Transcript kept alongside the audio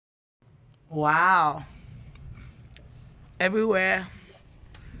Wow. Everywhere,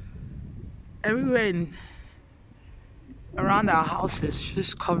 everywhere around our house is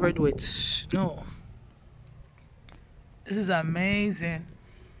just covered with snow. This is amazing.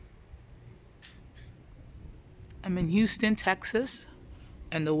 I'm in Houston, Texas,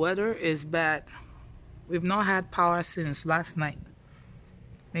 and the weather is bad. We've not had power since last night,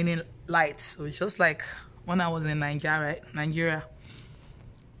 meaning lights. So it's just like when I was in Nigeria, right? Nigeria.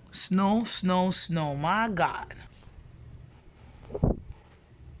 Snow, snow, snow. My God.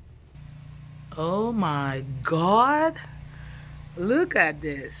 Oh my God. Look at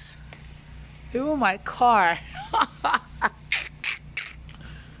this. Even my car.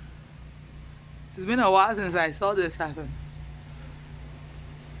 It's been a while since I saw this happen.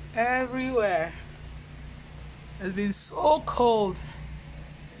 Everywhere. It's been so cold.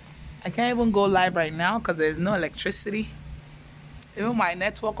 I can't even go live right now because there's no electricity. Even my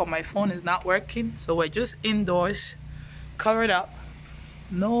network on my phone is not working. So we're just indoors, covered up.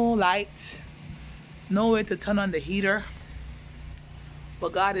 No light. No way to turn on the heater.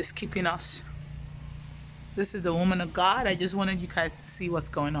 But God is keeping us. This is the woman of God. I just wanted you guys to see what's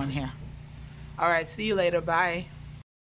going on here. All right, see you later. Bye.